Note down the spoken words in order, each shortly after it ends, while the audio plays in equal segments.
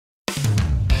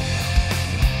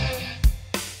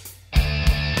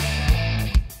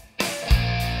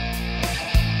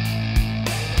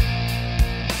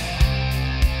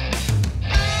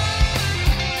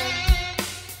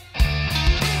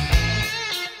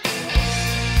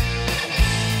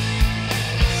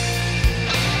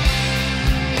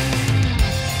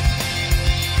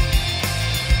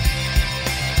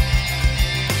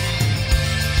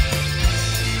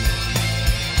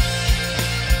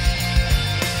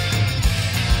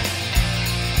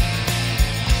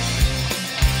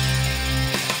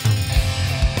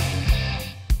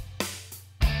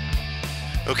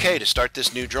Okay, to start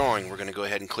this new drawing, we're going to go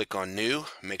ahead and click on New.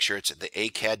 Make sure it's at the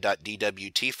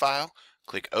AutoCAD.dwt file.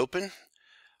 Click Open.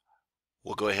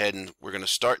 We're going to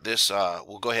start this.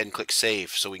 We'll go ahead and click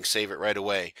Save so we can save it right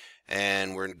away.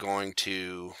 And we're going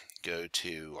to go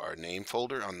to our name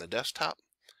folder on the desktop.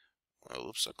 Oh,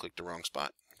 oops, I clicked the wrong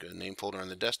spot. Go to name folder on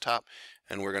the desktop,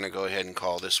 and we're going to go ahead and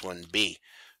call this one B.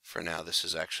 For now, this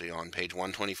is actually on page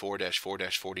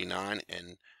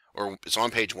 124-4-49, or it's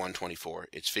on page 124.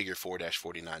 It's figure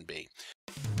 4-49B.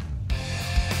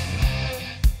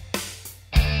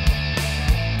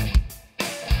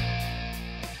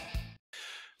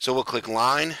 So we'll click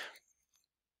Line.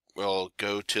 We'll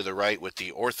go to the right with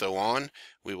the ortho on.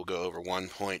 We will go over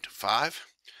 1.5.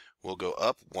 We'll go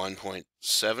up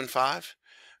 1.75.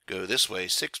 Go this way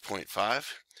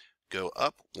 6.5. Go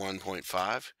up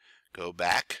 1.5. Go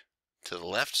back to the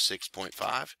left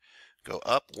 6.5. Go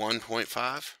up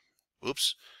 1.5.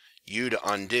 Oops. U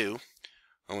to undo.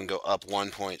 I'm going to go up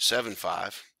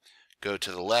 1.75. Go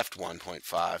to the left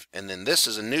 1.5. And then this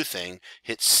is a new thing.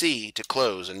 Hit C to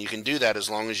close. And you can do that as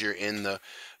long as you're in the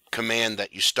command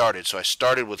that you started. So I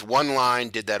started with one line,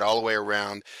 did that all the way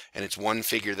around, and it's one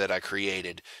figure that I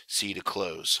created. C to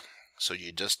close. So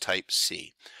you just type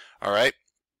C. All right.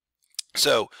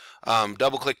 So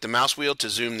double click the mouse wheel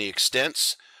to zoom the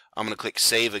extents. I'm going to click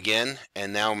Save again,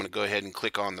 and now I'm going to go ahead and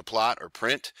click on the plot or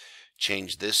print.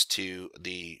 Change this to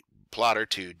the plotter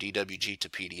to DWG to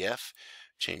PDF.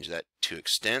 Change that to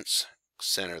extents.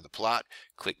 Center the plot.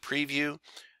 Click Preview.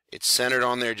 It's centered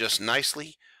on there just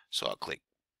nicely. So I'll click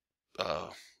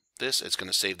this. It's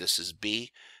going to save this as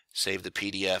B. Save the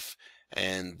PDF,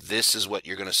 and this is what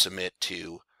you're going to submit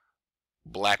to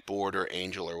Blackboard or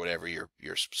Angel or whatever your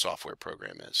software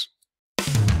program is.